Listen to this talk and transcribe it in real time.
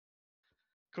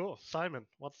Cool. Simon,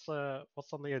 what's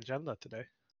on the agenda today?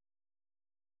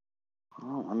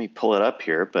 Well, let me pull it up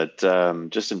here, but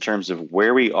just in terms of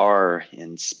where we are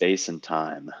in space and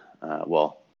time,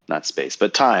 well, not space,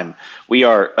 but time, we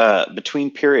are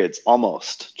between periods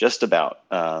almost, just about.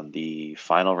 The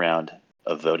final round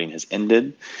of voting has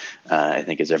ended. I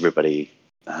think as everybody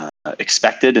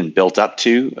expected and built up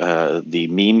to, the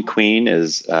meme queen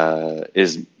is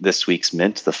this week's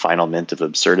mint, the final mint of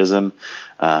absurdism,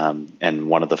 and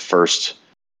one of the first.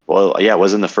 Well, yeah, it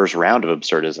was in the first round of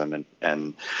absurdism,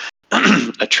 and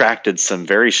attracted some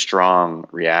very strong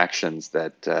reactions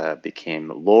that became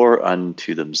lore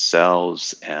unto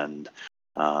themselves, and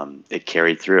it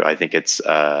carried through. I think it's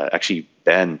actually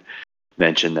Ben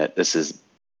mentioned that this is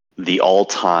the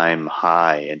all-time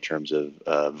high in terms of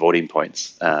voting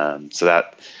points. So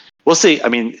that we'll see. I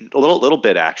mean, a little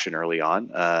bid action early on,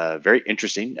 very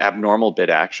interesting, abnormal bid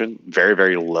action, very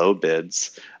very low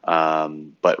bids,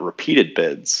 but repeated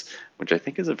bids, which I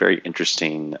think is a very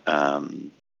interesting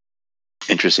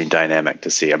dynamic to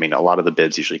see. I mean, a lot of the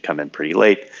bids usually come in pretty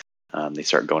late. They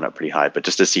start going up pretty high, but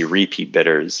just to see repeat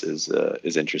bidders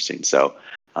is interesting. So,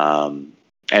 and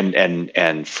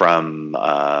from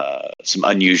some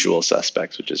unusual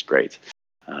suspects, which is great.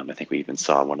 I think we even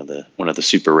saw one of the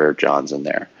super rare Johns in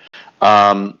there.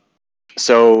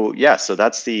 So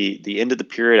that's the end of the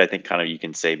period. I think kind of you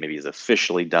can say maybe is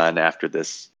officially done after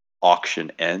this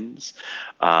auction ends,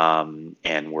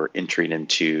 and we're entering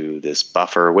into this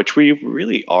buffer, which we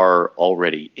really are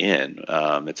already in.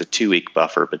 It's a 2-week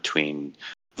buffer between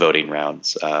voting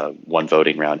rounds. One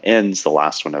voting round ends, the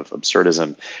last one of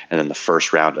absurdism, and then the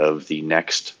first round of the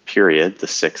next period, the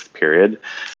 6th period,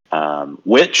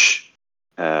 which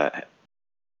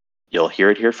you'll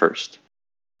hear it here first,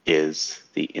 is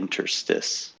the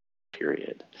interstice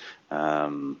period.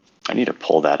 I need to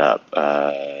pull that up.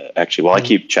 Actually, while I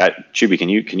keep chat, Chuby, can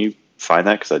you find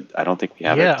that? Because I don't think we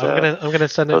have it. Yeah, I'm gonna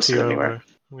send it to you anywhere. over.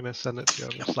 I'm gonna send it to you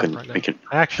over Slack right now.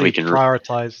 I actually can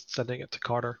prioritized sending it to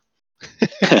Carter.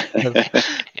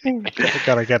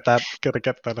 Gotta get that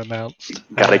announced.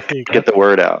 Gotta get the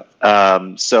word out.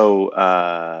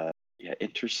 Yeah,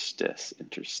 interstice.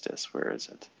 Where is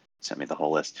it? Send me the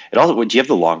whole list. It also. Do you have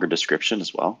the longer description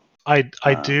as well? I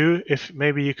do. If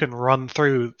maybe you can run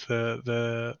through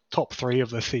the top 3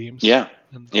 of the themes. Yeah.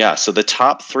 So the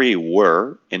top 3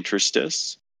 were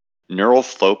interstice, neural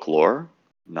folklore.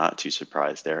 Not too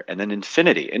surprised there, and then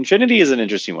infinity. Infinity is an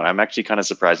interesting one. I'm actually kind of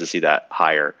surprised to see that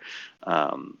higher.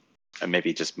 And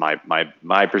maybe just my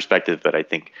perspective, but I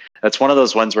think that's one of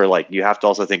those ones where like you have to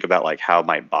also think about like how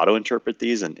might Botto interpret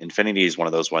these, and infinity is one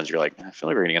of those ones you're like, I feel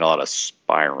like we're gonna get a lot of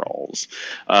spirals.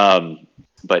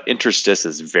 But interstice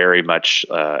is very much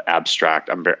abstract.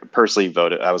 I'm personally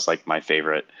voted. That was like my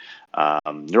favorite.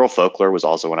 Neural folklore was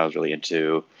also one I was really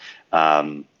into.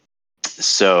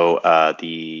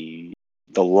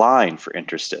 The line for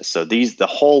interstice. So the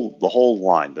whole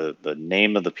line, the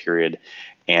name of the period,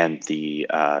 and the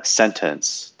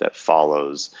sentence that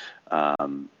follows.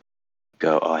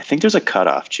 Go. Oh, I think there's a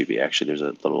cutoff, Chuby. Actually, there's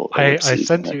a little. I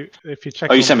sent you. If you check.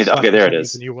 Oh, you sent me that. Okay, there it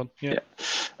is. The new one. Yeah.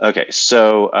 Okay.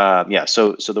 So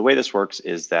So the way this works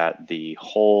is that the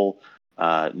whole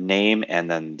name, and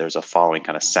then there's a following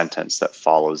kind of sentence that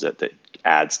follows it that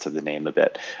adds to the name a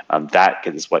bit. That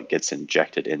is what gets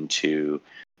injected into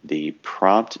the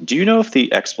prompt. Do you know if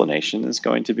the explanation is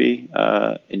going to be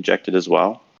injected as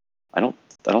well? I don't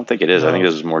think it is. No. I think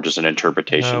this is more just an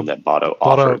interpretation that Botto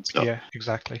offered. So. Yeah,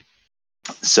 exactly.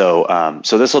 So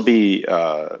this will be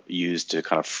used to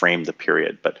kind of frame the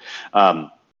period. But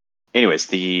anyways,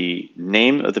 the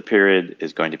name of the period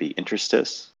is going to be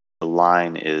interstice. The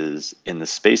line is in the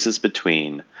spaces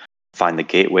between, find the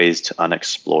gateways to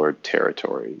unexplored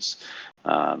territories.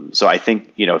 So I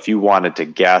think, if you wanted to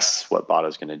guess what Botto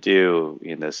is going to do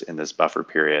in this buffer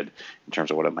period in terms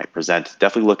of what it might present,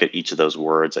 definitely look at each of those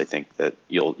words. I think that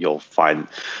you'll find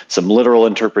some literal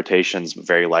interpretations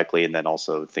very likely, and then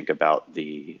also think about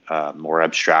the more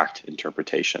abstract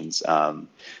interpretations.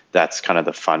 That's kind of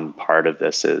the fun part of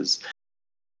this is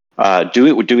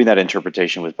doing that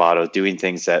interpretation with Botto, doing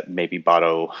things that maybe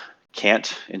Botto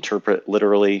can't interpret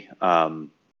literally.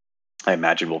 I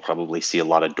imagine we'll probably see a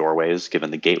lot of doorways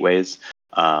given the gateways,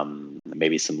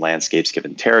 maybe some landscapes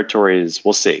given territories.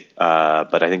 We'll see.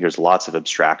 But I think there's lots of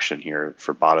abstraction here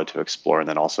for Botto to explore, and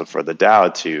then also for the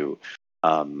DAO to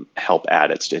help add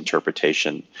its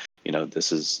interpretation.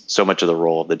 This is so much of the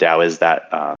role of the DAO is that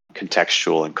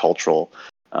contextual and cultural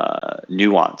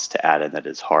nuance to add in that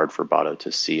is hard for Botto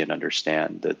to see and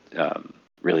understand, that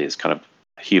really is kind of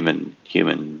human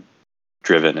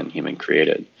driven and human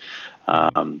created.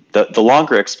 The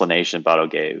longer explanation Botto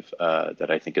gave that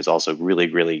I think is also really,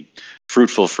 really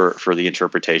fruitful for the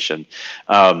interpretation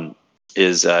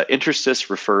is interstice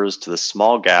refers to the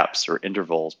small gaps or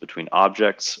intervals between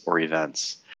objects or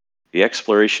events. The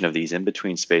exploration of these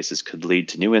in-between spaces could lead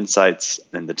to new insights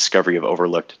and the discovery of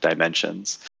overlooked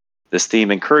dimensions. This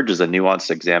theme encourages a nuanced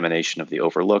examination of the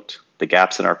overlooked, the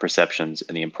gaps in our perceptions,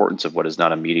 and the importance of what is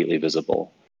not immediately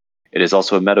visible. It is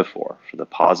also a metaphor for the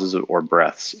pauses or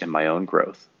breaths in my own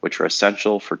growth, which are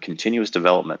essential for continuous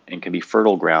development and can be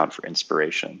fertile ground for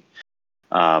inspiration.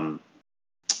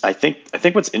 I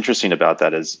think what's interesting about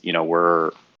that is,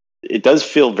 it does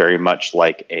feel very much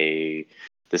like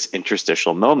this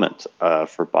interstitial moment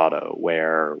for Botto,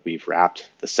 where we've wrapped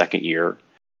the second year.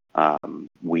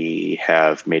 We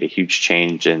have made a huge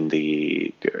change in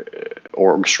the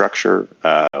org structure.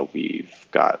 We've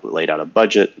got laid out a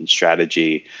budget and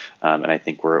strategy, and I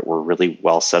think we're really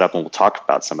well set up. And we'll talk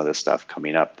about some of this stuff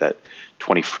coming up. That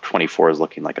 2024 is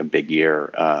looking like a big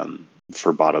year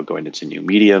for Botto, going into new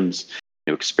mediums,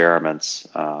 new experiments,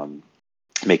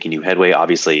 making new headway.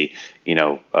 Obviously,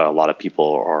 a lot of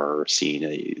people are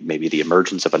seeing maybe the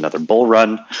emergence of another bull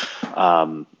run,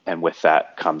 and with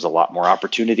that comes a lot more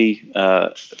opportunity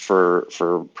for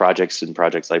projects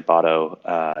like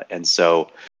Botto, and so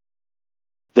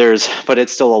but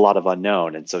it's still a lot of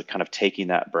unknown, and so kind of taking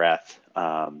that breath,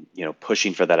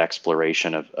 pushing for that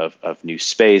exploration of new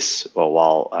space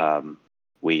while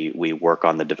we work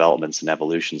on the developments and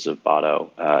evolutions of Botto,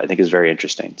 I think is very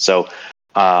interesting. So.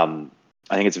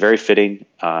 I think it's very fitting,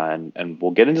 and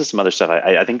we'll get into some other stuff.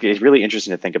 I think it's really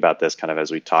interesting to think about this kind of as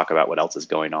we talk about what else is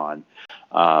going on.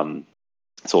 So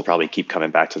we'll probably keep coming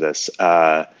back to this.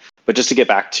 But just to get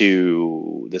back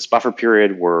to this buffer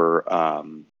period, we're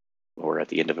at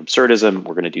the end of absurdism.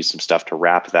 We're going to do some stuff to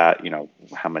wrap that.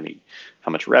 How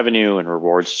much revenue and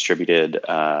rewards distributed.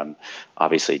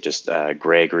 Obviously, just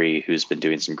Gregory, who's been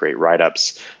doing some great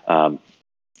write-ups.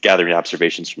 Gathering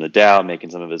observations from the DAO, making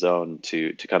some of his own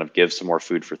to kind of give some more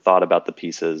food for thought about the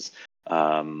pieces.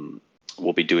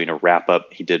 We'll be doing a wrap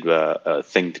up. He did a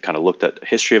thing to kind of looked at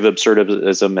history of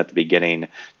absurdism at the beginning,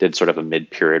 did sort of a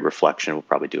mid-period reflection. We'll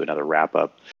probably do another wrap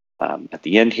up at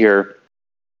the end here.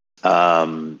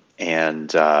 And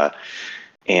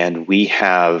we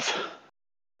have,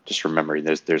 just remembering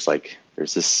there's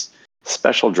this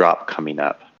special drop coming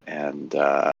up, and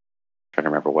trying to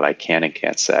remember what I can and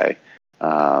can't say.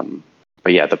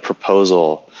 But yeah, the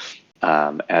proposal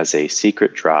as a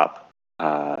secret drop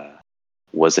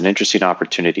was an interesting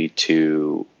opportunity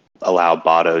to allow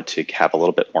Botto to have a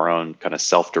little bit more own kind of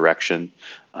self-direction.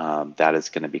 That is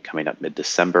going to be coming up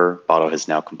mid-December. Botto has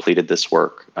now completed this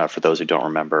work. For those who don't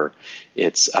remember,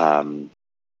 it's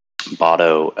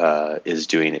Botto is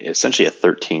doing essentially a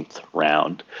 13th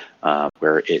round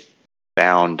where it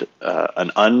found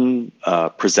an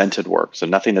unpresented work, so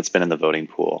nothing that's been in the voting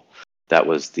pool, that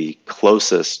was the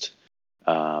closest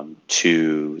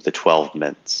to the 12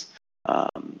 mints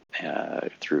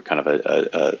through kind of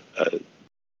a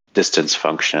distance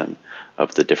function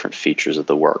of the different features of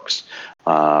the works.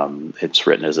 It's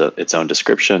written as its own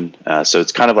description. So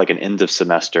it's kind of like an end of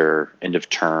semester, end of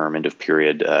term, end of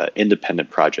period, independent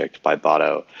project by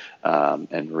Botto,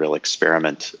 and real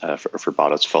experiment for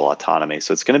Botto's full autonomy.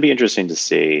 So it's going to be interesting to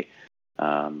see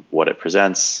what it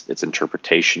presents, its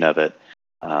interpretation of it,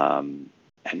 and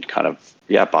kind of,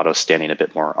 Botto standing a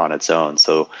bit more on its own.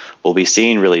 So we'll be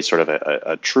seeing really sort of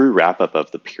a true wrap up of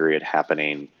the period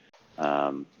happening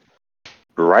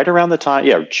right around the time,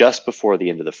 just before the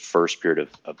end of the first period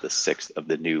of the sixth of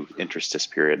the new interstice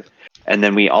period. And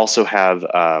then we also have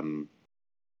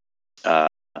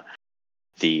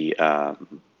the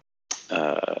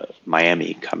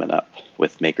Miami coming up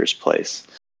with Maker's Place.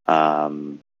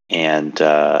 And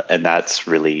that's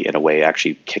really, in a way,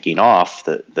 actually kicking off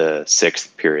the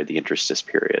sixth period, the interstice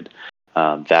period.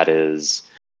 That is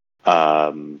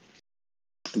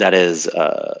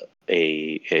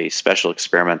a special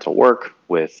experimental work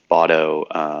with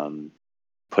Botto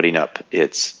putting up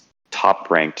its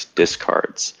top-ranked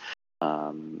discards.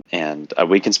 And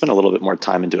we can spend a little bit more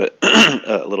time into it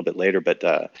a little bit later, but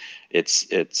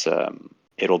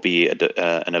it'll be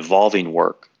an evolving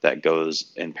work that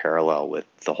goes in parallel with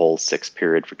the whole sixth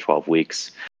period for 12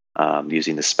 weeks,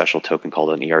 using this special token called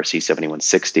an ERC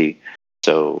 7160.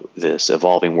 So this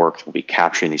evolving work will be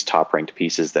capturing these top-ranked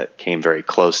pieces that came very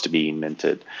close to being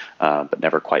minted, but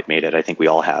never quite made it. I think we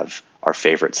all have our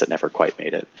favorites that never quite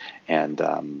made it, and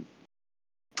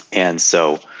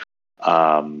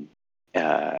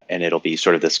it'll be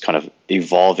sort of this kind of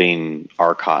evolving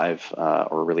archive,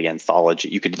 or really anthology.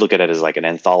 You could look at it as like an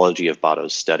anthology of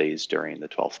Botto's studies during the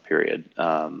 12th period.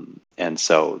 and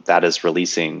so that is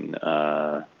releasing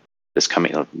this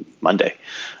coming Monday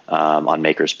on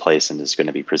Maker's Place, and is going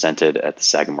to be presented at the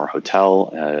Sagamore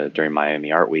Hotel during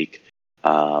Miami Art Week.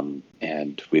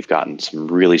 And we've gotten some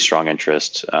really strong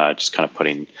interest, just kind of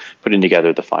putting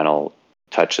together the final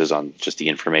touches on just the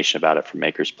information about it from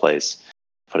Maker's Place.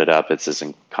 Put it up. It's this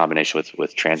in combination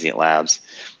with Transient Labs.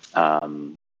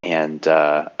 And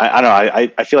I don't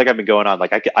know. I feel like I've been going on.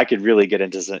 Like I could really get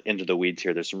into the weeds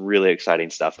here. There's some really exciting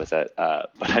stuff with it,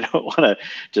 but I don't want to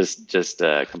just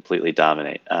completely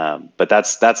dominate. But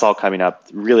that's all coming up.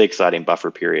 Really exciting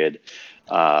buffer period.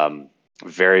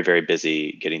 Very, very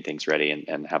busy getting things ready,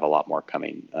 and have a lot more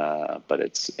coming. But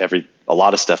it's a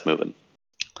lot of stuff moving.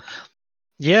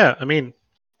 Yeah, I mean,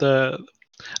 I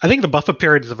think the buffer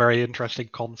period is a very interesting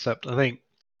concept. I think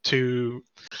to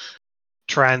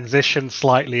transition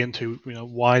slightly into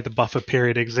why the buffer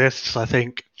period exists, I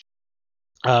think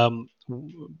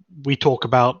we talk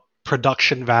about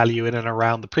production value in and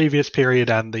around the previous period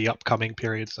and the upcoming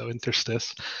period, so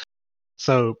interstice.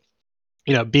 So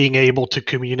being able to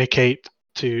communicate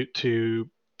to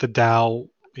the DAO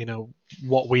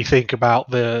what we think about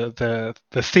the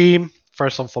theme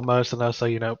first and foremost, and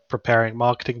also preparing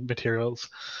marketing materials.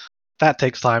 That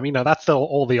takes time. That's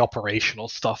all the operational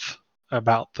stuff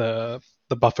about the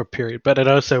buffer period, but it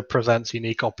also presents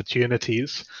unique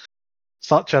opportunities,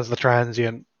 such as the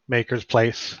transient Maker's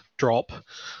Place drop,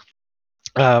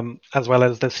 as well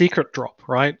as the secret drop,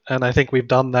 right? And I think we've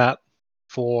done that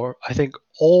for, I think,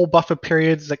 all buffer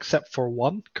periods except for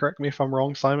one. Correct me if I'm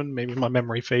wrong, Simon. Maybe my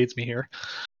memory fades me here.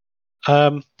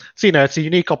 So it's a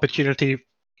unique opportunity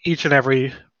each and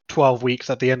every 12 weeks,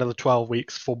 at the end of the 12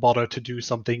 weeks, for Botto to do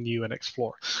something new and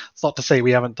explore. It's not to say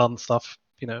we haven't done stuff,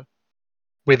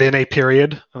 within a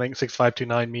period. I think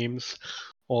 6529 memes,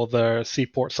 or the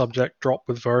Seaport subject drop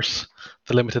with verse,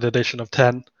 the limited edition of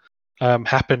 10,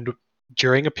 happened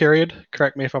during a period.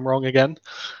 Correct me if I'm wrong again.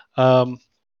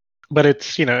 But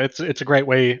it's it's a great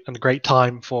way and a great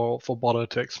time for Botto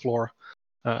to explore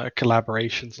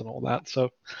collaborations and all that. So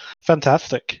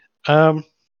fantastic.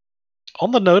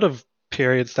 On the note of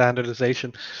period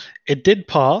standardization, it did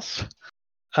pass.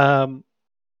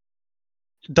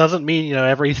 Doesn't mean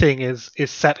everything is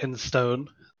set in stone.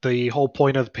 The whole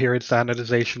point of the period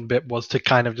standardization bit was to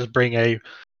kind of just bring a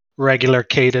regular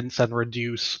cadence and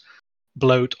reduce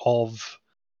bloat of,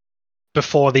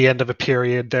 before the end of a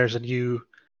period, there's a new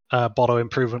Botto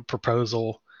improvement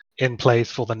proposal in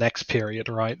place for the next period,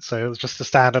 right? So it was just to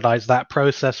standardize that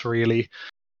process, really.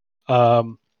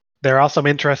 There are some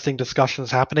interesting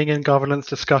discussions happening in governance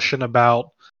discussion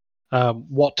about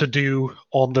what to do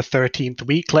on the 13th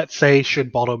week. Let's say,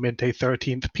 should Botto mint a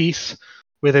 13th piece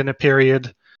within a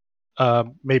period?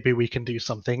 Maybe we can do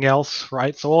something else,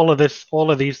 right? So all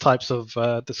of these types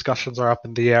of discussions are up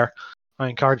in the air. I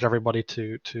encourage everybody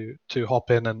to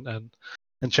hop in and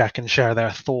check and share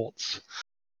their thoughts.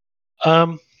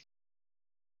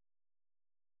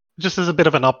 Just as a bit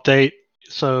of an update,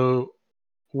 so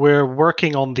we're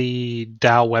working on the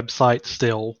DAO website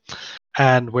still,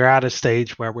 and we're at a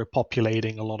stage where we're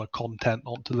populating a lot of content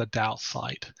onto the DAO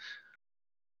site.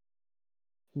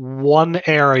 One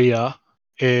area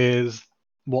is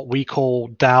what we call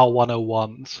DAO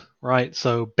 101s, right?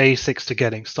 So basics to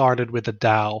getting started with the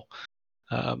DAO,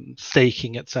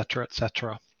 staking, etc.,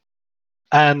 etc.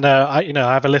 And I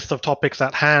have a list of topics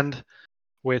at hand,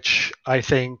 which I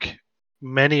think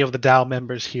many of the DAO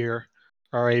members here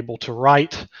are able to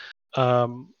write,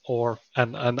 and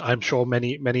I'm sure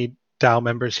many DAO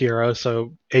members here are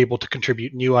also able to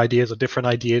contribute new ideas or different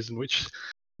ideas in which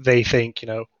they think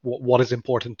what is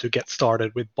important to get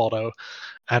started with Botto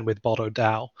and with Botto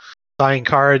DAO. So I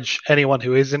encourage anyone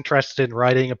who is interested in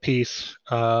writing a piece.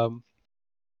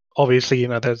 Obviously,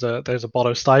 there's a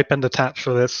Botto stipend attached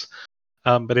for this.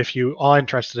 But if you are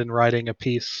interested in writing a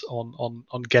piece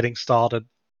on getting started,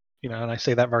 and I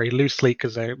say that very loosely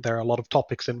because there are a lot of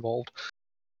topics involved,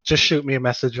 just shoot me a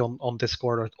message on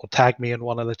Discord or tag me in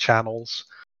one of the channels,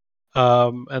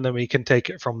 and then we can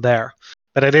take it from there.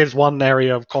 But it is one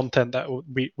area of content that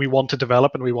we want to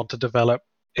develop, and we want to develop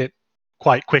it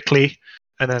quite quickly,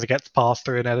 and then it gets passed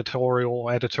through an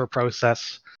editor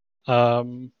process.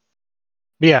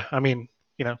 Yeah, I mean,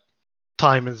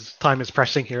 time is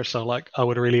pressing here, so I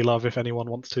would really love if anyone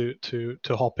wants to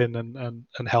hop in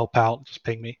and help out. Just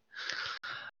ping me.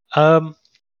 I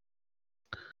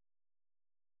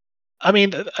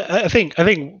mean, I think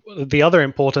the other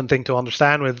important thing to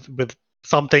understand with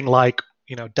something like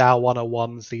DAO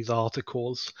 101s, these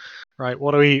articles, right?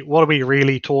 What are we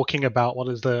really talking about? What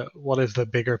is the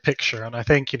bigger picture? And I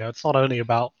think it's not only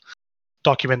about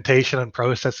documentation and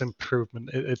process improvement.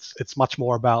 It's much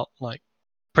more about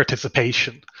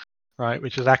participation, right?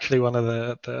 Which is actually one of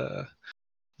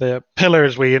the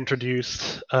pillars we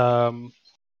introduced when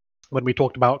we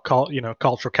talked about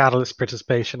cultural catalyst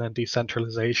participation and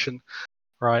decentralization,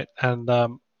 right? And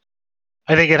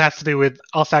I think it has to do with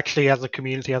us actually as a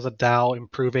community, as a DAO,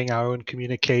 improving our own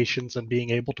communications and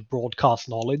being able to broadcast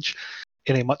knowledge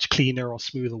in a much cleaner or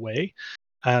smoother way.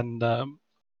 And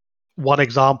one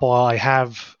example I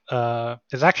have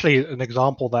is actually an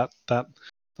example that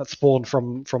spawned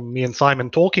from me and Simon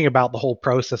talking about the whole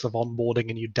process of onboarding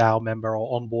a new DAO member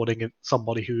or onboarding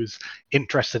somebody who's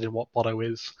interested in what Botto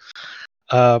is.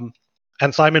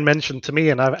 And Simon mentioned to me,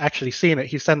 and I've actually seen it.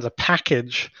 He sends a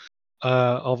package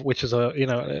of which is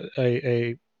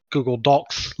a Google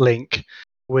Docs link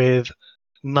with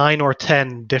 9 or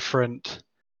 10 different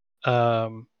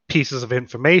pieces of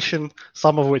information,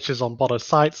 some of which is on Botto's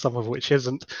site, some of which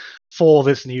isn't, for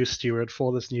this new steward,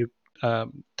 for this new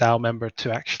DAO member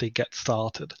to actually get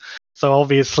started. So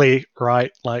obviously,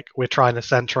 right, like we're trying to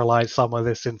centralize some of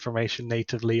this information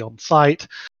natively on site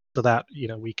so that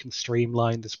we can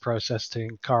streamline this process to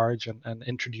encourage and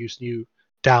introduce new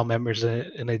DAO members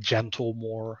in a gentle,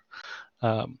 more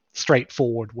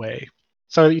straightforward way.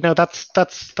 So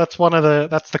that's one of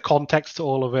that's the context to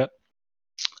all of it.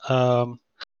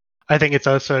 I think it's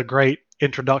also a great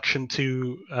introduction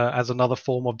to as another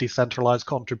form of decentralized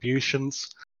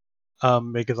contributions,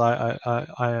 because I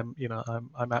am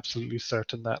I'm absolutely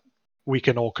certain that we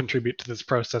can all contribute to this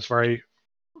process very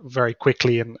very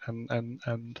quickly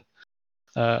and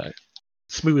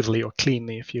smoothly or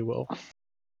cleanly, if you will.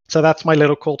 So that's my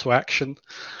little call to action.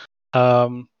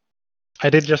 I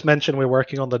did just mention we're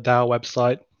working on the DAO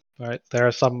website. Right, there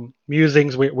are some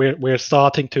musings. We're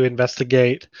starting to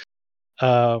investigate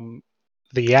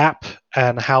the app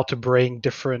and how to bring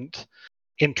different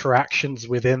interactions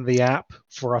within the app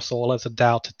for us all as a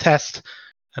DAO to test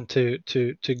and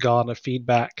to garner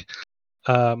feedback.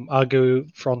 Argo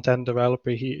front end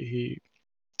developer, he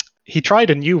tried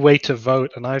a new way to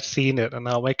vote, and I've seen it, and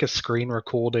I'll make a screen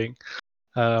recording,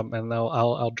 and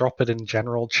I'll drop it in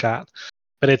general chat.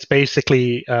 But it's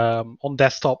basically on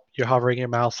desktop, you're hovering your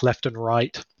mouse left and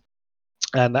right,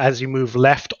 and as you move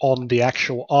left on the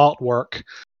actual artwork,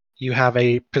 you have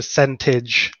a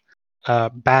percentage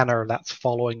banner that's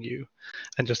following you.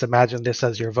 And just imagine this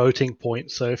as your voting point.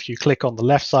 So if you click on the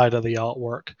left side of the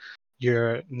artwork,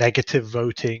 you're negative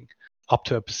voting up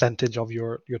to a percentage of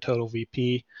your total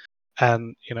VP.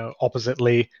 And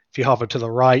oppositely, if you hover to the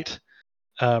right,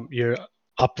 you're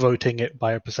upvoting it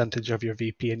by a percentage of your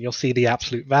VP, and you'll see the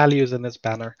absolute values in this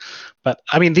banner. But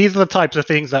I mean, these are the types of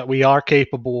things that we are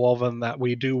capable of, and that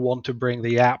we do want to bring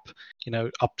the app,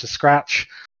 up to scratch.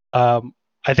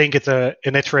 I think it's an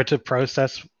iterative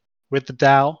process with the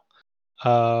DAO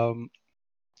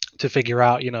to figure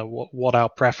out, what our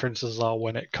preferences are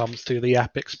when it comes to the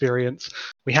app experience.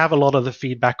 We have a lot of the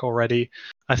feedback already.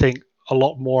 I think a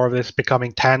lot more of this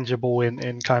becoming tangible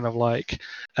in kind of like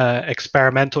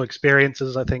experimental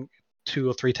experiences. I think 2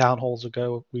 or 3 town halls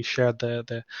ago we shared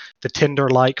the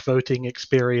Tinder-like voting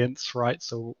experience, right?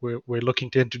 So we're looking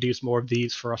to introduce more of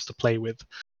these for us to play with.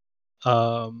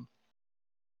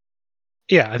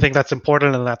 Yeah, I think that's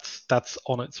important, and that's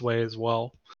on its way as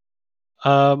well.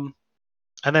 And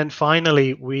then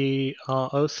finally, we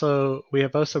have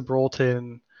also brought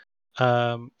in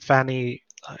Fanny.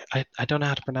 I don't know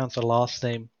how to pronounce her last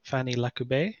name. Fanny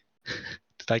Lacube.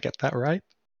 Did I get that right?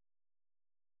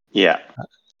 Yeah.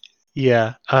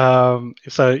 Yeah.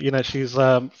 So she's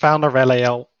founder of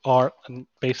LAL Art and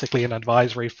basically an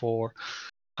advisory for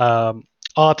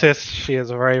artists. She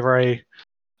has a very very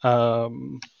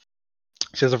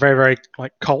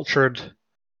like cultured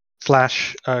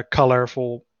 /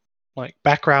 colorful like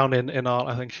background in art.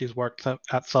 I think she's worked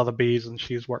at Sotheby's and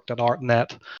she's worked at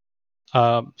ArtNet.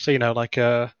 So like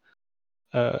a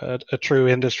true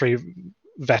industry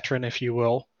veteran, if you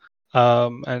will.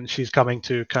 And she's coming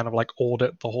to kind of like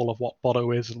audit the whole of what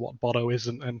Botto is and what Botto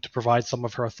isn't, and to provide some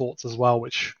of her thoughts as well,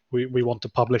 which we want to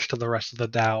publish to the rest of the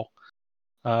DAO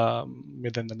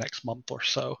within the next month or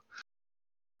so.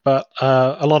 But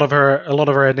a lot of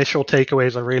her initial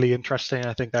takeaways are really interesting.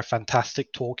 I think they're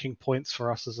fantastic talking points for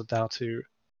us as a DAO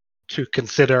to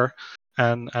consider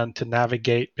and to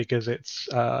navigate, because it's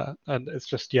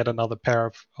just yet another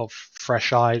pair of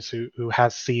fresh eyes who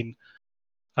has seen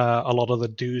a lot of the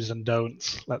do's and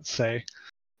don'ts, let's say.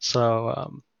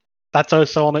 So that's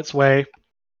also on its way.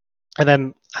 And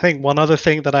then I think one other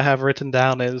thing that I have written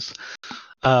down is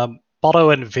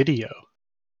Botto and video.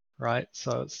 Right,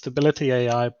 so Stability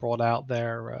AI brought out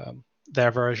their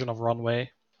version of Runway.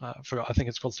 I think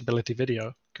it's called Stability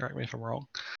Video. Correct me if I'm wrong.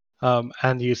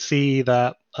 and you see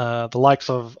that the likes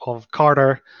of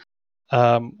Carter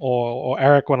or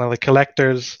Eric, one of the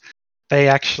collectors, they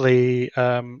actually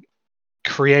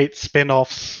create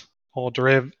spin-offs or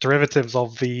derivatives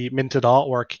of the minted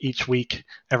artwork each week,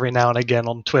 every now and again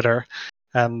on Twitter,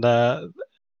 and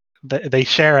they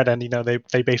share it, and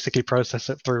they basically process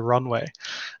it through Runway,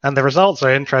 and the results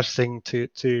are interesting to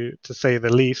say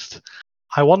the least.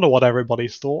 I wonder what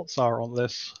everybody's thoughts are on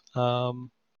this.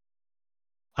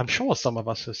 I'm sure some of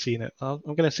us have seen it. I'm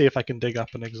going to see if I can dig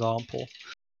up an example.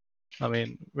 I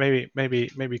mean,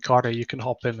 maybe Carter, you can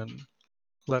hop in and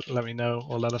let me know,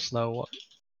 or let us know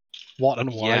what and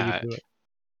why you Yeah, do it.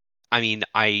 I mean,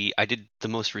 I did the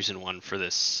most recent one for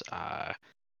this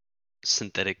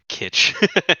synthetic kitsch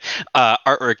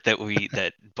artwork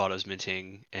that Botto's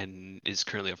minting and is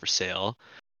currently up for sale.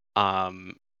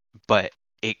 But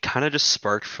it kind of just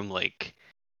sparked from like,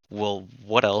 well,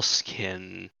 what else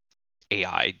can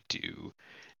AI do,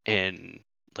 and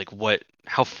like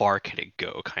how far can it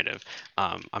go? Kind of.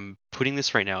 I'm putting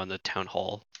this right now in the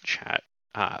Townhall chat,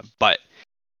 but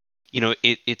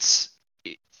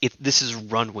this is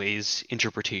Runway's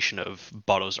interpretation of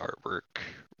Botto's artwork,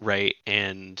 right?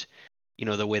 And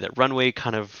the way that Runway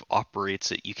kind of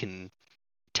operates it, you can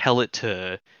tell it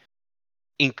to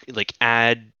like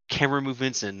add camera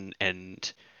movements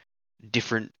and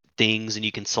different things, and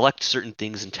you can select certain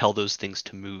things and tell those things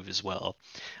to move as well.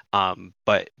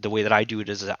 But the way that I do it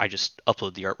is that I just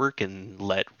upload the artwork and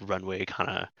let Runway kind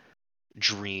of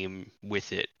dream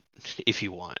with it if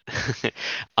you want.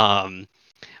 I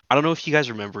don't know if you guys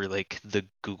remember like the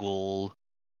Google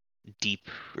Deep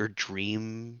or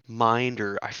Dream Mind,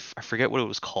 or I forget what it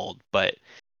was called, but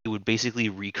it would basically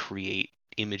recreate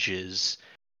images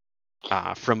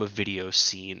from a video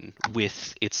scene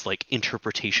with its like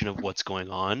interpretation of what's going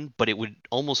on, but it would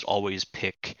almost always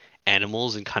pick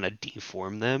animals and kind of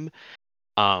deform them.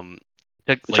 Um,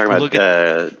 You're like talking look at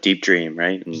about Deep Dream,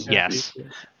 right? And Yeah, yes,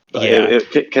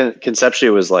 yeah, conceptually,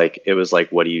 it was like,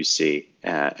 what do you see?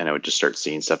 And I would just start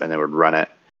seeing stuff, and then would run it,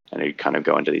 and it would kind of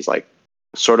go into these like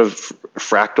sort of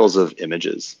fractals of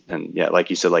images, and yeah,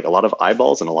 like you said, like a lot of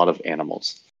eyeballs and a lot of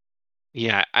animals.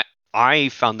 yeah. I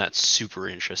found that super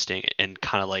interesting and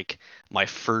kind of like my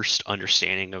first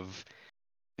understanding of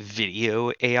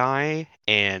video AI.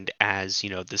 And as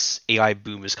this AI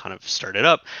boom has kind of started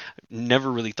up, never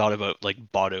really thought about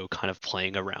like Botto kind of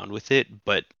playing around with it,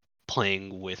 but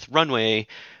playing with Runway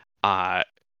uh,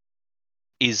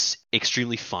 is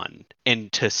extremely fun.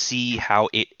 And to see how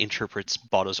it interprets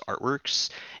Botto's artworks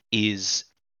is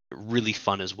really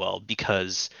fun as well,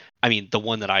 because I mean the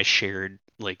one that I shared,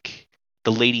 like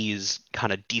the lady is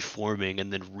kind of deforming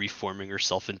and then reforming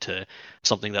herself into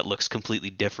something that looks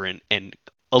completely different and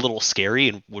a little scary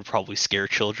and would probably scare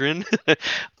children.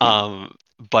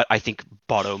 But I think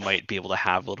Botto might be able to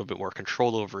have a little bit more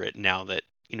control over it now that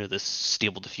this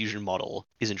stable diffusion model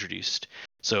is introduced.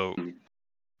 So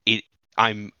it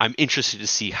I'm interested to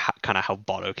see kind of how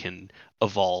Botto can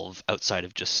evolve outside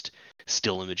of just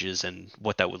still images and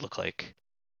what that would look like.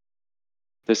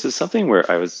 This is something where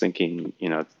I was thinking,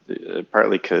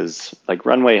 partly because like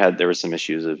Runway there were some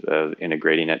issues of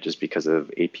integrating it just because of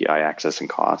API access and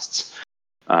costs,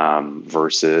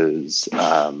 versus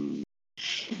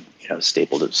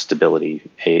stability.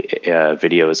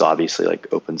 Video is obviously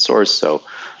like open source, so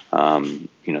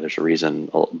there's a reason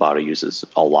Botto uses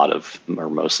a lot of or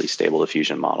mostly stable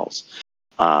diffusion models,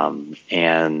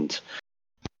 and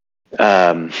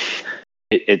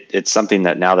it's something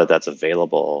that now that that's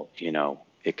available,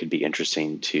 it could be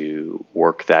interesting to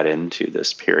work that into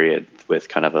this period with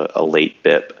kind of a late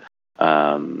BIP.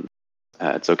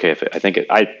 It's okay if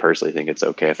I personally think it's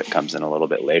okay if it comes in a little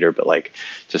bit later, but like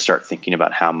to start thinking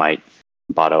about how might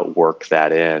Botto work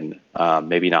that in,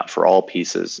 maybe not for all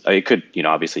pieces. It could,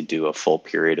 obviously do a full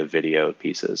period of video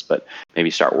pieces, but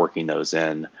maybe start working those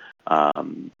into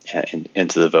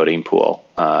the voting pool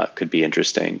could be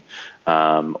interesting,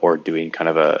 or doing kind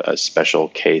of a special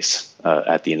case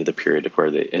at the end of the period where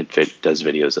it does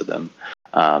videos of them.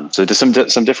 So just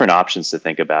some different options to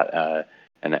think about,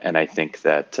 and I think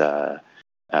that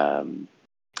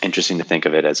interesting to think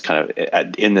of it as kind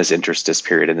of in this interstice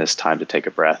period, in this time to take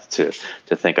a breath, to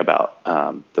think about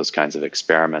those kinds of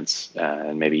experiments,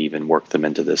 and maybe even work them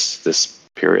into this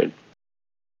period.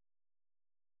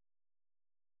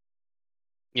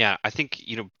 Yeah, I think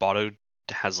Botto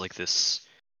has like this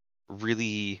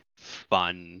really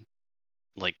fun,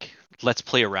 like, let's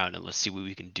play around and let's see what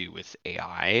we can do with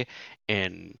AI.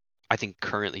 And I think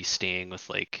currently staying with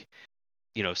like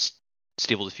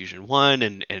stable diffusion 1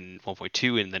 and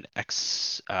 1.2 and then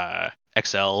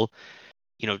XL,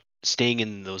 staying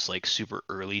in those like super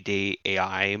early day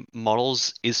AI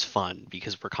models is fun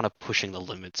because we're kind of pushing the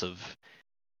limits of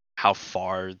how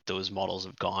far those models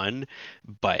have gone,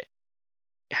 but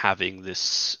having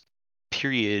this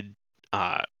period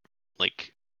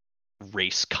like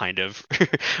race kind of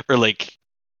or like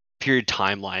period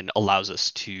timeline allows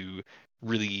us to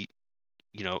really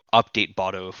update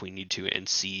Botto if we need to and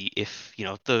see if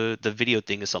the video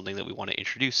thing is something that we want to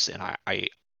introduce. And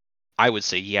I would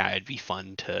say yeah, it'd be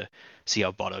fun to see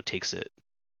how Botto takes it.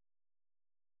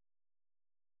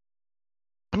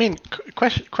 I mean,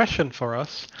 question for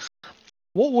us: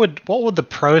 what would the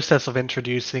process of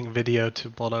introducing video to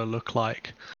Botto look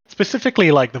like?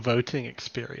 Specifically, like the voting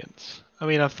experience. I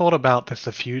mean, I've thought about this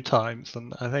a few times,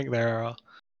 and I think there are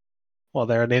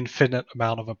an infinite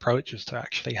amount of approaches to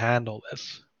actually handle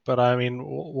this. But I mean,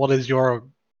 what is your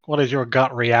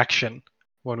gut reaction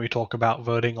when we talk about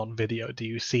voting on video? Do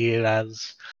you see it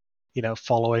as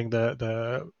following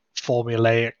the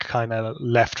formulaic kind of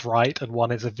left right, and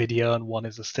one is a video and one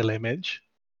is a still image,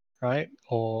 right?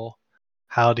 Or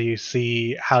how do you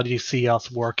see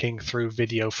us working through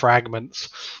video fragments,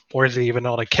 or is it even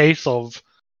not a case of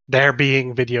there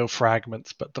being video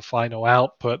fragments, but the final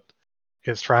output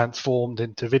is transformed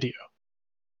into video?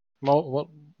 What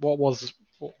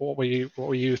were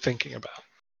you thinking about?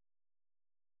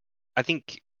 I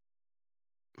think,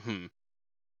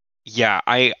 yeah,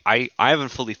 I haven't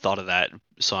fully thought of that,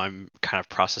 so I'm kind of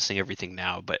processing everything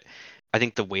now. But I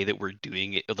think the way that we're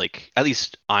doing it, like at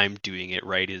least I'm doing it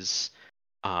right, is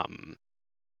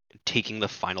taking the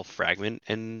final fragment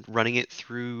and running it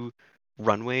through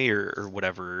Runway or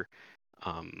whatever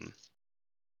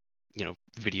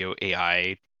video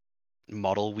AI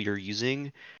model we are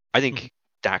using. I think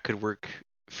that could work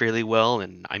fairly well.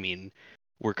 And I mean,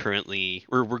 we're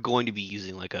going to be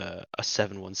using like a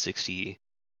 7160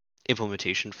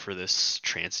 implementation for this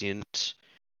transient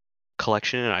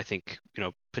collection, and I think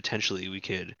potentially we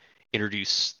could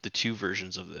introduce the two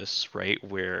versions of this, right,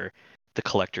 where the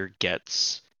collector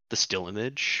gets the still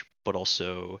image but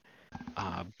also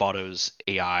Botto's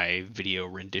AI video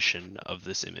rendition of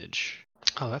this image.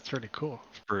 Oh, that's really cool.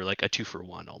 For like a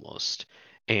 2-for-1 almost.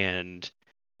 And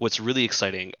what's really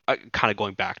exciting, kind of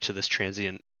going back to this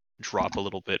transient drop a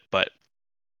little bit, but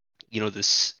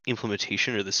this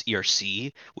implementation or this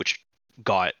ERC, which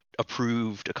got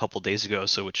approved a couple days ago,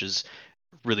 so which is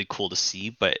really cool to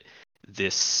see. But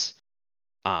this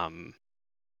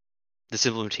this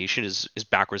implementation is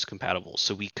backwards compatible,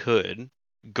 so we could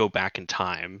go back in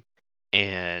time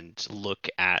and look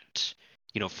at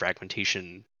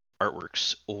fragmentation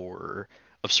artworks or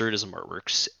absurdism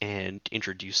artworks and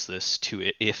introduce this to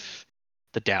it if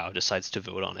the DAO decides to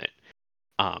vote on it.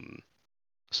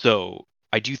 So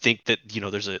I do think that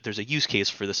there's a use case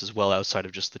for this as well outside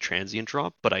of just the transient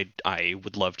drop, but I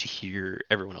would love to hear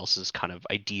everyone else's kind of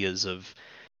ideas of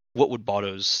what would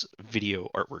Botto's video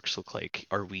artworks look like.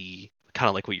 Are we kind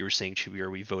of like what you were saying, Chewy? Are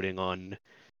we voting on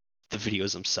the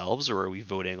videos themselves, or are we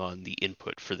voting on the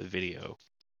input for the video?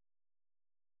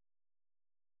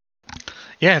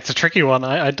 Yeah, it's a tricky one.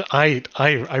 I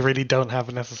really don't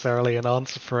have necessarily an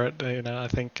answer for it. I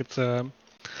think it's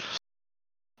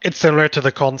similar to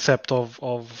the concept of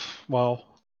well,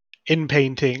 in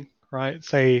painting, right?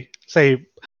 Say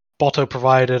Botto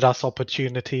provided us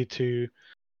opportunity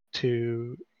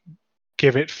to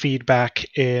give it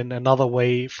feedback in another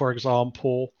way. For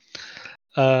example,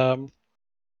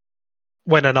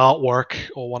 when an artwork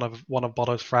or one of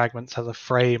Botto's fragments has a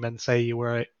frame, and say you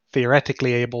were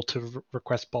theoretically able to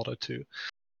request Botto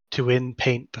to in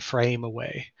paint the frame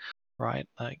away, right?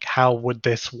 Like, how would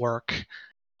this work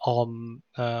on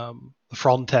the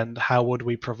front end? How would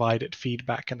we provide it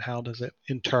feedback, and how does it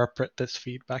interpret this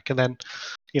feedback? And then,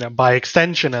 by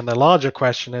extension, and the larger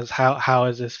question is how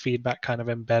is this feedback kind of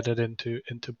embedded into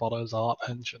Botto's art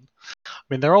engine? I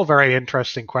mean, they're all very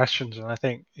interesting questions, and I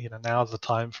think now is the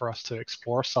time for us to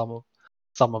explore some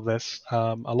of this.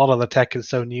 A lot of the tech is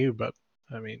so new, but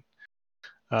I mean,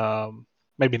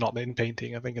 maybe not in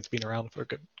painting. I think it's been around for a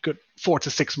good 4 to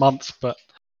 6 months, but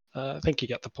I think you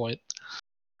get the point.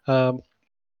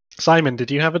 Simon,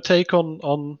 did you have a take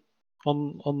on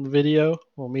the video,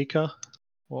 or Mika?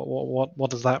 What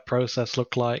does that process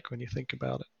look like when you think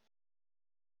about it?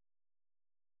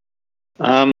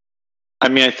 I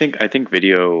mean, I think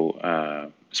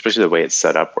video, especially the way it's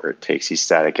set up, where it takes these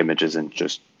static images and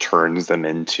just turns them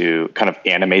into, kind of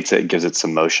animates it, gives it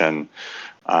some motion.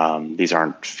 These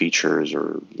aren't features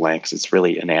or links; it's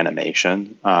really an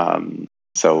animation.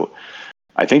 So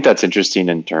I think that's interesting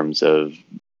in terms of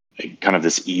kind of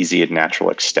this easy and natural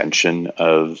extension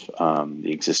of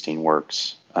the existing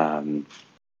works, and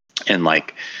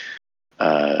like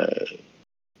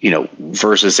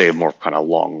versus a more kind of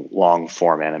long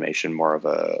form animation, more of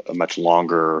a much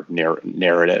longer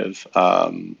narrative,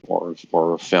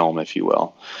 or film, if you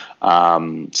will.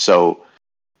 So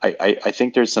I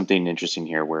think there's something interesting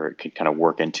here where it could kind of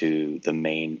work into the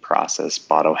main process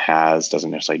Botto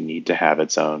doesn't necessarily need to have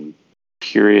its own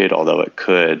period, although it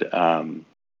could.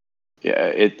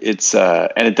 It's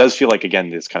and it does feel like, again,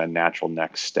 this kind of natural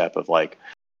next step of like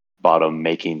Botto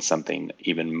making something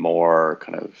even more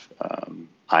kind of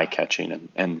eye-catching,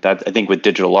 and that, I think, with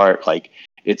digital art, like,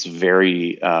 it's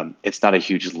very it's not a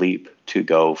huge leap to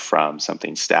go from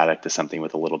something static to something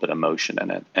with a little bit of motion in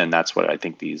it, and that's what I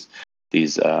think these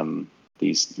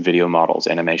video models,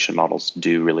 animation models,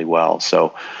 do really well.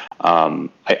 So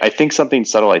I think something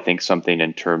subtle. I think something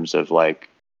in terms of, like,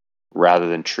 rather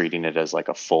than treating it as like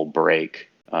a full break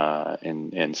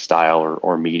in style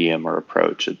or medium or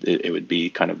approach, it would be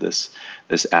kind of this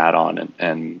add-on,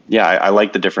 and yeah, I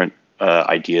like the different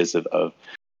ideas of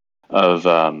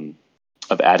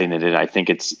adding it in. I think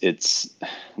it's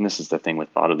and this is the thing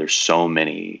with Botto, there's so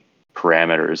many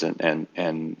parameters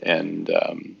and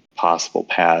possible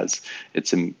paths.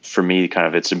 It's, for me, kind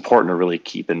of, it's important to really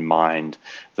keep in mind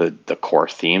the core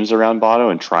themes around Botto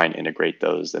and try and integrate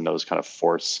those, and those kind of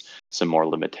force some more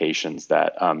limitations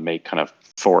that make kind of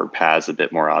forward paths a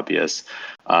bit more obvious.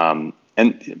 And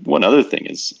one other thing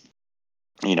is,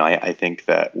 I think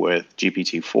that with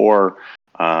GPT-4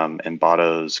 and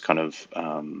Botto's kind of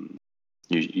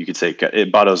you could say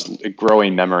Botto's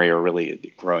growing memory, or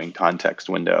really growing context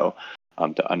window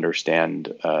to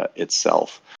understand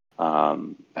itself.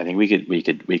 I think we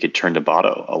could turn to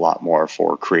Botto a lot more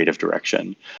for creative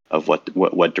direction of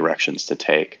what directions to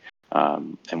take,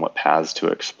 and what paths to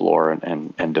explore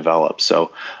and develop.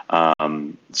 So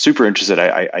super interested.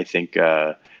 I think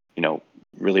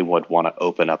really would want to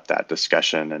open up that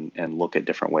discussion and look at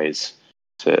different ways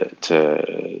to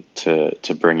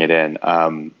bring it in.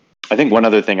 I think one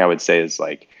other thing I would say is,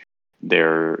 like,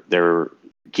 they're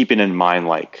keeping in mind,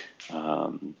 like,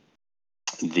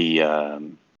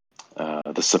 the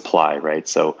supply, right?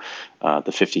 So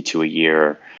the 52 a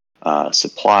year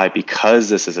supply, because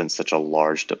this isn't such a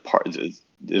large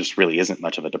this really isn't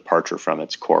much of a departure from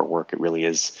its core work. It really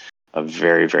is a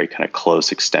very, very kind of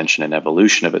close extension and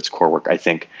evolution of its core work. I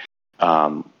think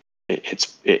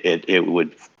it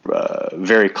would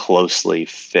very closely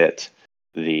fit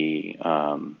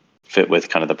with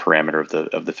kind of the parameter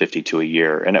of the 52 a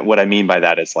year. And what I mean by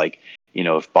that is, like,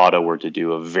 if Botto were to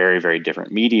do a very, very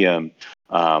different medium,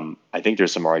 I think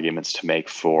there's some arguments to make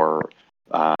for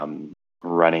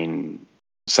running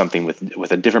something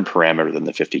with a different parameter than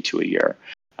the 52 a year.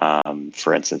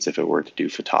 For instance, if it were to do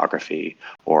photography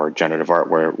or generative art,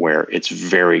 where it's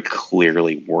very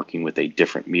clearly working with a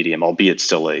different medium, albeit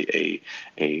still a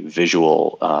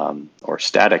visual or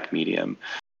static medium.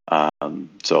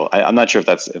 So I'm not sure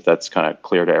if that's kind of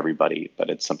clear to everybody, but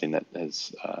it's something that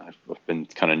has been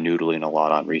kind of noodling a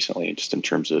lot on recently, just in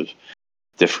terms of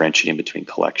differentiating between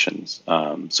collections.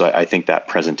 So I think that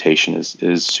presentation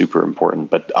is super important,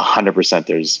 but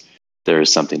 100% there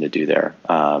is something to do there.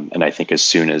 And I think as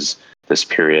soon as this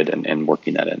period and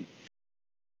working that in.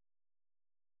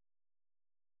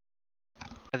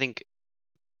 I think,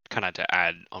 kind of to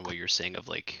add on what you're saying of,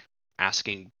 like,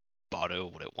 asking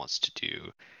Botto what it wants to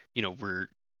do, we're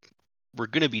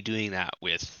going to be doing that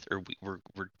with, or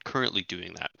we're currently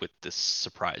doing that with this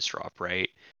surprise drop, right?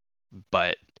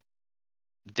 But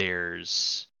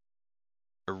there's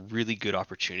a really good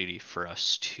opportunity for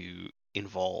us to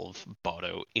involve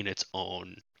Botto in its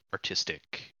own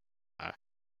artistic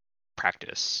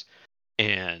practice,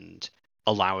 and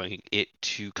allowing it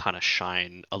to kind of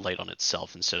shine a light on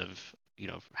itself, instead of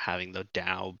having the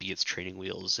DAO be its training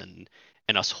wheels, and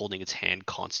us holding its hand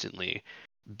constantly,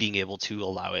 being able to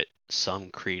allow it some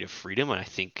creative freedom. And I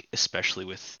think, especially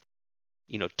with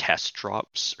test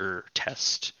drops or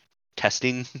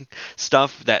testing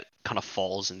stuff that kind of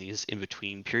falls in these in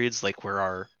between periods, like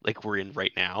we're in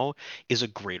right now, is a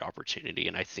great opportunity.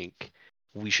 And I think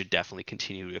we should definitely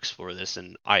continue to explore this.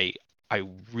 And I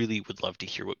really would love to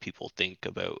hear what people think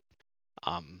about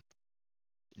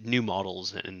new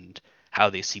models and how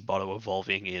they see Botto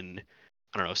evolving in,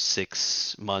 I don't know,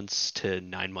 6 months to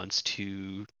 9 months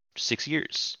to 6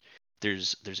 years.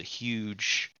 There's a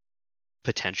huge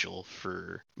potential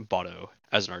for Botto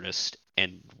as an artist,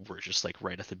 and we're just, like,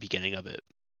 right at the beginning of it.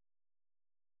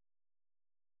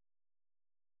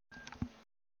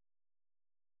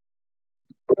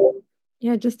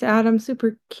 Yeah, just to add, I'm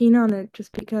super keen on it,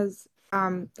 just because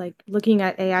like, looking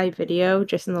at AI video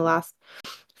just in the last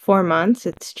 4 months,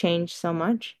 it's changed so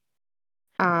much.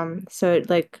 So it,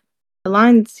 like,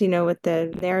 aligns, with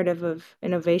the narrative of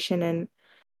innovation,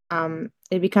 and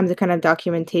it becomes a kind of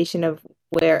documentation of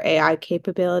where AI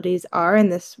capabilities are in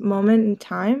this moment in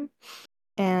time.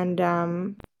 And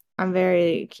I'm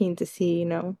very keen to see,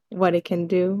 what it can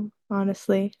do,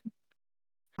 honestly.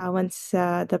 Once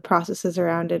the processes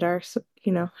around it are,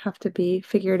 have to be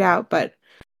figured out, but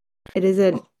it is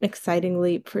an exciting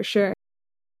leap for sure.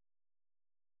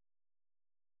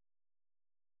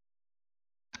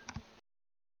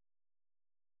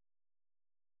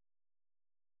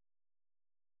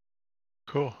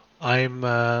 Cool. I'm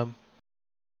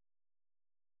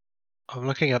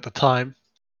looking at the time.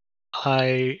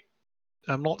 I'm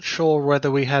not sure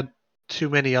whether we had too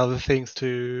many other things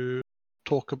to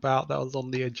talk about that was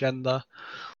on the agenda.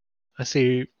 I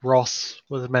see Ross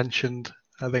was mentioned.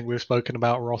 I think we've spoken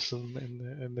about Ross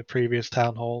in the previous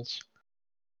town halls.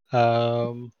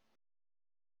 Fanny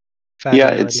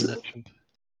already mentioned.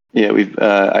 Yeah, we've.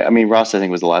 I mean, Ross, I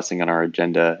think, was the last thing on our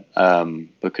agenda.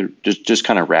 But could just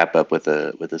kind of wrap up with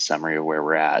a summary of where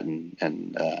we're at,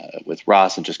 and with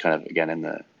Ross, and just kind of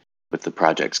again with the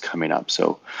projects coming up.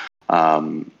 So,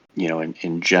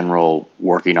 in general,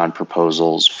 working on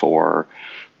proposals for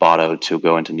Botto to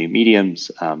go into new mediums.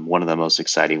 One of the most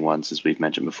exciting ones, as we've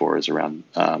mentioned before, is around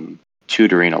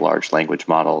tutoring a large language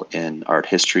model in art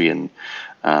history, and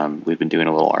we've been doing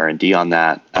a little R&D on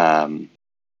that.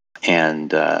 And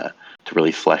to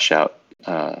really flesh out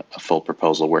a full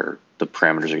proposal where the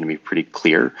parameters are going to be pretty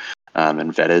clear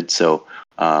and vetted. So,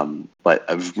 but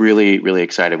I'm really, really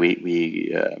excited.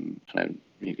 We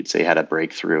you could say had a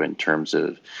breakthrough in terms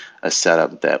of a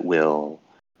setup that will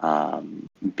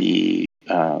be.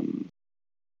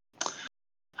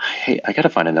 I gotta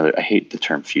find another. I hate the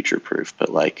term future proof, but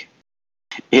like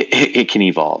it can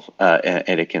evolve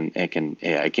and it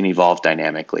can evolve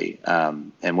dynamically.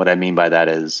 And what I mean by that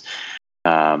is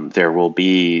there will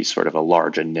be sort of a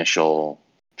large initial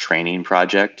training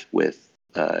project with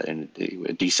a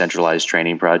decentralized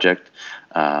training project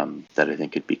that I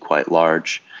think could be quite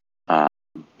large.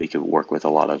 We could work with a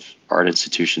lot of art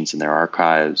institutions in their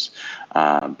archives,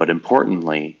 but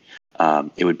importantly,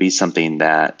 it would be something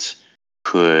that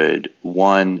could,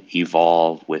 one,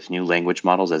 evolve with new language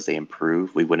models as they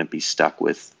improve. We wouldn't be stuck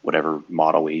with whatever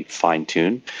model we fine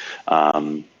tune.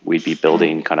 We'd be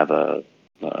building kind of a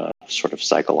sort of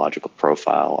psychological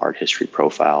profile, art history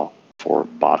profile for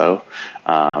Botto.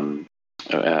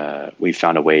 We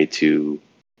found a way to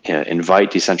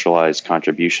invite decentralized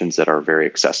contributions that are very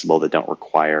accessible, that don't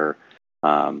require,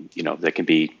 that can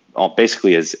be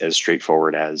basically as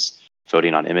straightforward as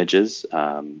voting on images.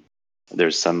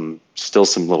 There's still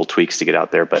some little tweaks to get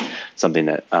out there, but something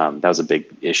that was a big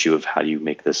issue of how do you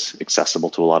make this accessible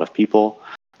to a lot of people.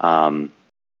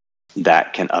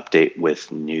 That can update with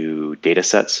new data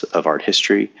sets of art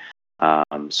history.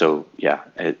 So yeah,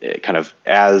 it kind of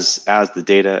as the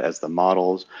data, as the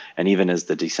models, and even as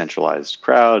the decentralized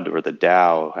crowd or the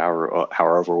DAO,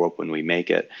 however open we make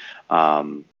it,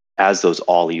 as those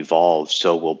all evolve,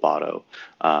 so will Botto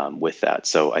with that.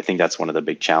 So I think that's one of the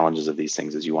big challenges of these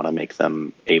things is you want to make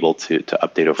them able to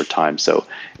update over time. So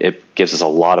it gives us a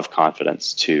lot of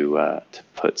confidence to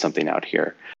put something out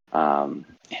here.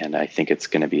 And I think it's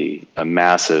going to be a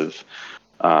massive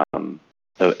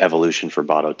evolution for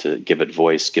Botto to give it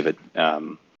voice, give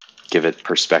it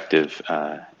perspective,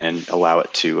 and allow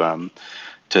it to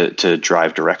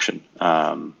drive direction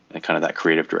and kind of that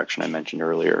creative direction I mentioned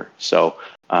earlier. So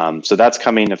that's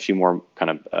coming. A few more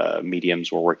kind of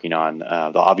mediums we're working on.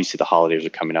 Obviously the holidays are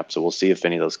coming up, so we'll see if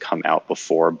any of those come out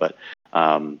before. But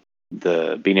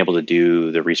the being able to do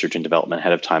the research and development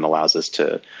ahead of time allows us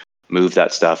to move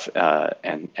that stuff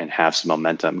and have some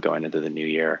momentum going into the new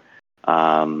year.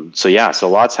 So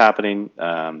lots happening.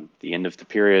 The end of the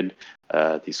period,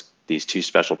 these two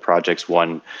special projects,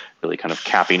 one really kind of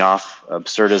capping off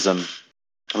absurdism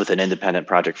with an independent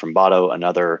project from Botto,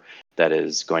 another that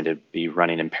is going to be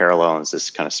running in parallel as this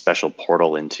kind of special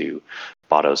portal into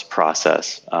Botto's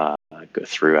process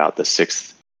throughout the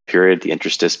sixth period, the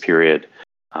Interstice period.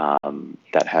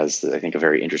 That has, I think, a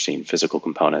very interesting physical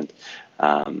component.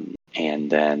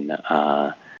 And then,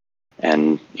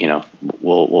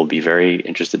 we'll be very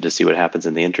interested to see what happens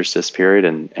in the Interstice period,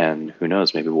 and who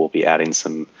knows, maybe we'll be adding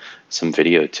some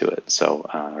video to it, so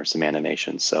or some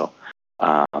animation. So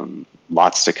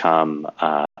lots to come.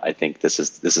 I think this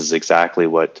is exactly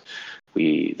what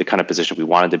the kind of position we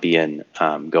wanted to be in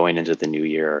going into the new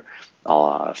year.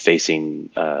 Facing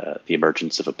the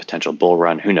emergence of a potential bull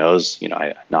run. Who knows?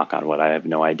 I knock on wood, I have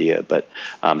no idea. But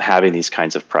having these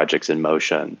kinds of projects in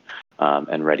motion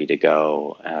and ready to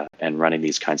go and running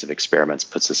these kinds of experiments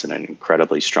puts us in an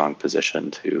incredibly strong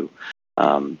position to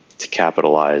to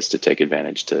capitalize, to take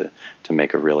advantage, to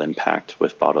make a real impact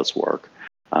with Botto's work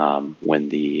when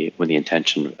the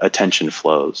attention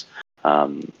flows.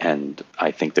 And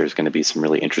I think there's going to be some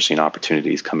really interesting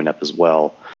opportunities coming up as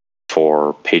well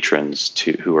for patrons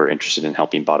who are interested in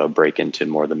helping Botto break into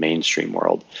more of the mainstream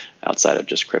world outside of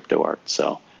just crypto art.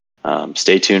 So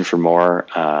stay tuned for more.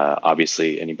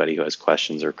 Obviously, anybody who has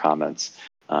questions or comments,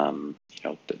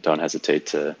 don't hesitate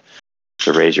to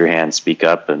raise your hand, speak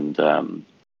up, and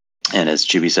as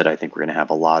Juby said, I think we're going to have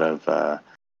a lot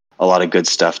of good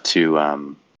stuff to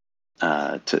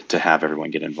have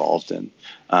everyone get involved in.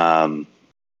 I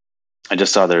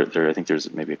just saw there. I think there's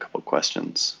maybe a couple of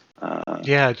questions.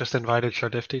 Yeah, I just invited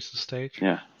Shardifty to the stage.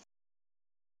 Yeah.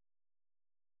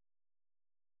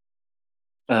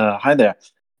 Hi there.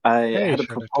 I Hey, had a Shardifty.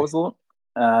 proposal,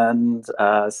 and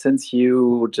since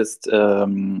you just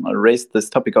raised this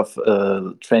topic of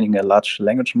training a large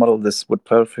language model, this would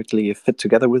perfectly fit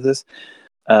together with this.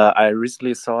 I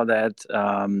recently saw that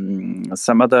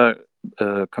some other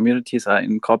communities are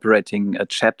incorporating a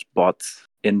chat bot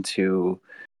into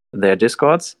their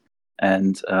Discords.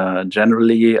 And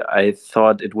generally, I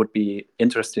thought it would be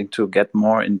interesting to get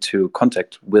more into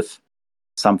contact with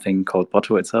something called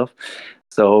Botto itself.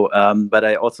 So, but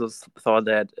I also thought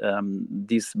that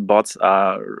these bots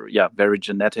are, very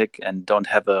genetic and don't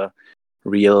have a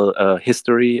real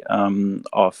history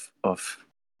of.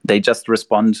 They just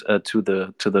respond to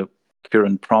the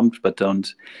current prompt, but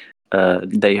don't.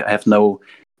 They have no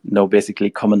basically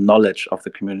common knowledge of the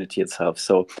community itself.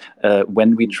 So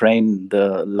when we train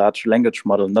the large language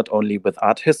model not only with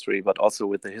art history but also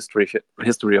with the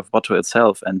history of Botto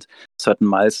itself and certain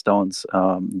milestones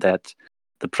that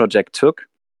the project took,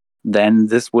 then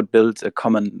this would build a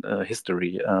common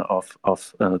history of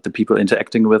the people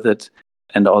interacting with it,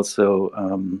 and also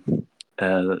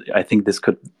I think this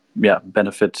could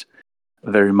benefit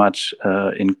very much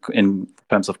in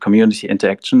terms of community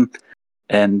interaction.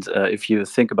 And if you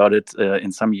think about it,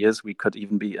 in some years, we could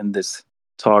even be in this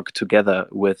talk together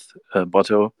with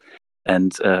Botto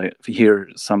and hear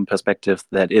some perspective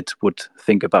that it would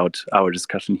think about our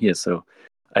discussion here. So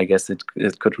I guess it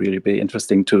could really be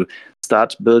interesting to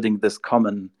start building this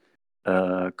common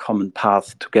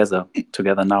path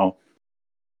together now.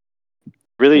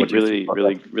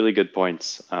 Really good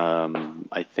points.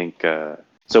 I think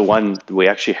so. One, we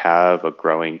actually have a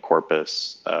growing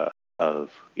corpus of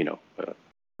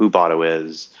who Botto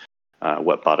is,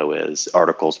 what Botto is,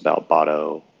 articles about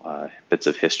Botto, bits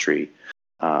of history,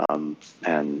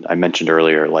 and I mentioned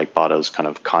earlier, like Botto's kind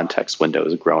of context window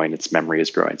is growing, its memory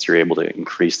is growing, so you're able to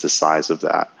increase the size of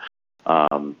that.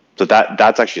 So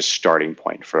that's actually a starting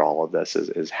point for all of this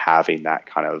is having that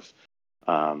kind of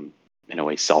in a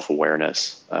way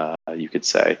self-awareness, you could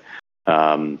say.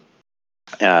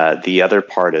 The other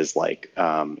part is like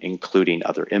including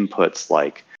other inputs,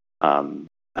 like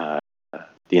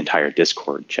the entire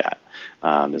Discord chat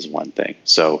is one thing.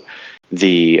 So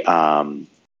the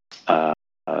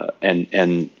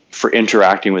and for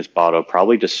interacting with Botto,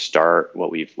 probably to start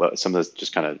what some of the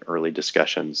just kind of early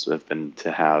discussions have been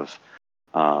to have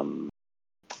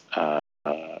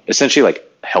essentially like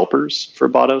helpers for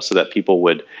Botto, so that people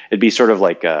it'd be sort of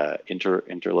like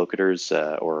interlocutors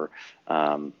or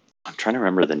I'm trying to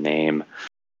remember the name.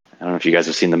 I don't know if you guys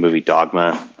have seen the movie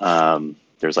Dogma.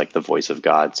 There's like the voice of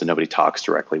God, so nobody talks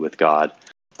directly with God.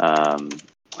 What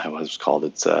was it called?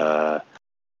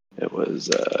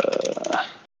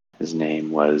 His name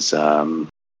was damn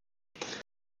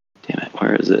it,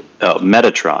 where is it? Oh,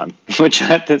 Metatron, which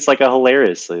it's like a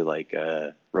hilariously like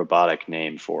robotic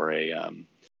name for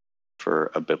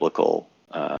a biblical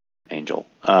angel.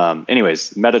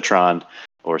 Anyways, Metatron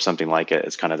or something like it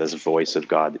is kind of this voice of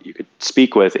God that you could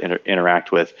speak with,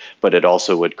 interact with, but it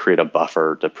also would create a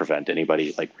buffer to prevent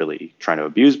anybody like really trying to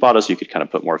abuse Botto. So you could kind of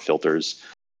put more filters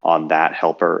on that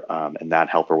helper, and that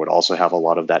helper would also have a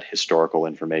lot of that historical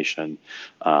information.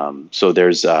 So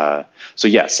there's so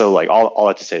like all I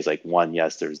have to say is like one,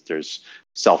 yes, there's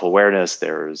self-awareness.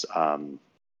 There's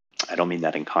I don't mean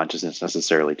that in consciousness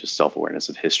necessarily, just self-awareness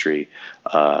of history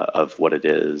of what it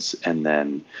is, and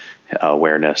then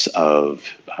awareness of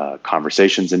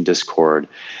conversations in Discord.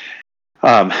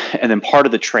 And then part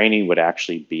of the training would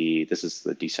actually be, this is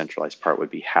the decentralized part,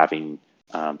 would be having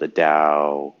the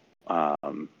DAO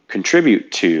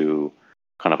contribute to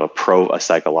kind of a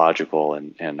psychological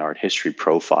and art history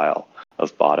profile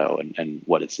of Botto and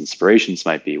what its inspirations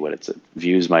might be, what its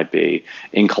views might be,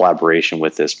 in collaboration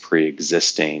with this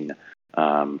pre-existing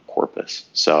corpus.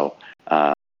 So,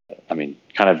 I mean,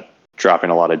 kind of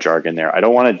dropping a lot of jargon there. I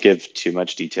don't want to give too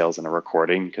much details in a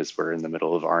recording because we're in the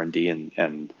middle of R&D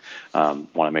and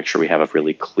want to make sure we have a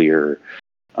really clear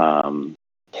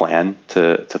plan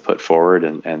to put forward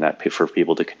and that for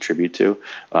people to contribute to.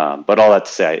 But all that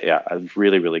to say, yeah,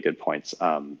 really, really good points.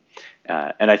 And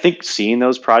I think seeing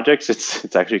those projects,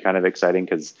 it's actually kind of exciting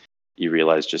because you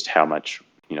realize just how much,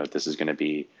 this is going to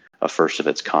be a first of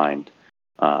its kind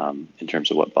in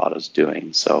terms of what Botto's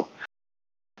doing. So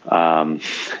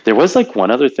there was like one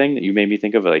other thing that you made me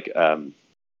think of, like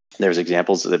there's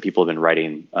examples that people have been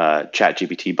writing chat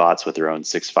GPT bots with their own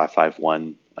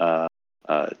 6551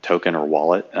 token or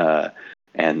wallet.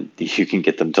 And you can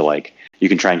get them to you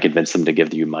can try and convince them to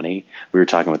give you money. We were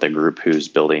talking with a group who's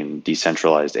building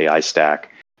decentralized AI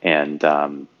stack, and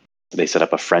they set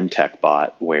up a friend tech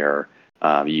bot where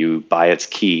you buy its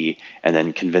key and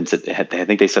then convince it. I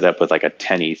think they set up with like a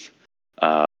 10 ETH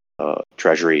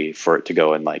treasury for it to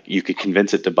go, and you could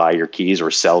convince it to buy your keys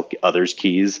or sell others'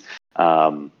 keys.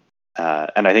 And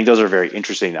I think those are very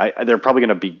interesting. They're probably going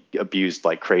to be abused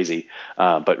like crazy,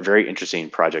 but very interesting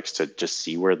projects to just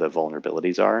see where the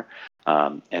vulnerabilities are.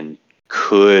 And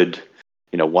could,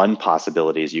 one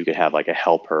possibility is you could have like a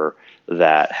helper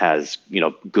that has,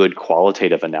 good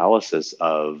qualitative analysis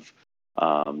of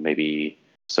maybe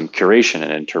some curation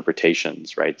and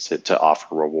interpretations, right? To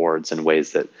offer rewards in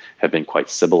ways that have been quite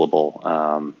syllable.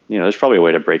 There's probably a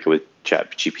way to break it with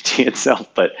ChatGPT itself,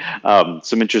 but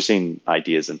some interesting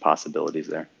ideas and possibilities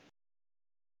there.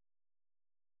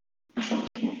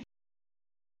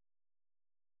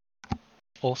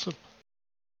 Awesome.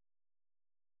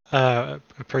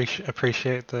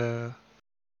 Appreciate the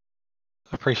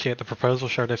proposal,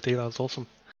 Shardifty. That was awesome.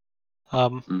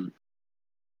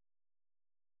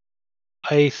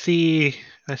 I see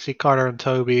Carter and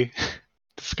Toby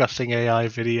discussing AI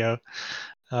video.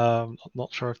 I'm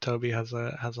not sure if Toby has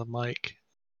a mic.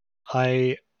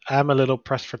 I am a little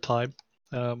pressed for time.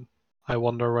 I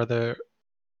wonder whether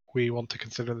we want to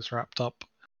consider this wrapped up.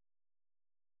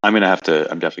 I'm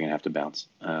definitely gonna have to bounce.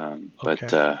 But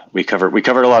Okay. we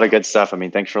covered a lot of good stuff. I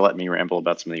mean, thanks for letting me ramble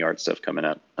about some of the art stuff coming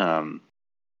up.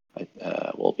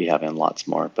 We'll be having lots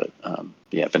more, but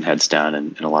having heads down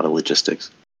and a lot of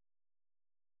logistics.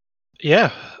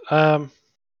 Yeah.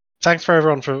 Thanks for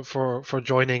everyone for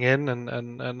joining in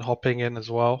and hopping in as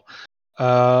well.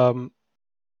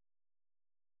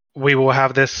 We will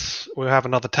have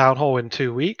another town hall in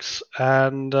 2 weeks,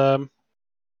 and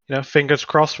fingers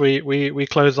crossed we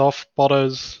close off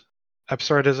Botto's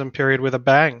absurdism period with a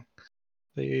bang.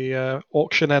 The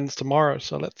auction ends tomorrow,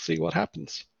 so let's see what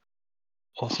happens.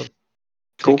 Awesome.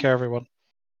 Cool. Take care, everyone.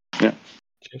 Yeah.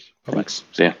 Cheers. Bye-bye. Thanks.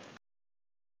 See ya.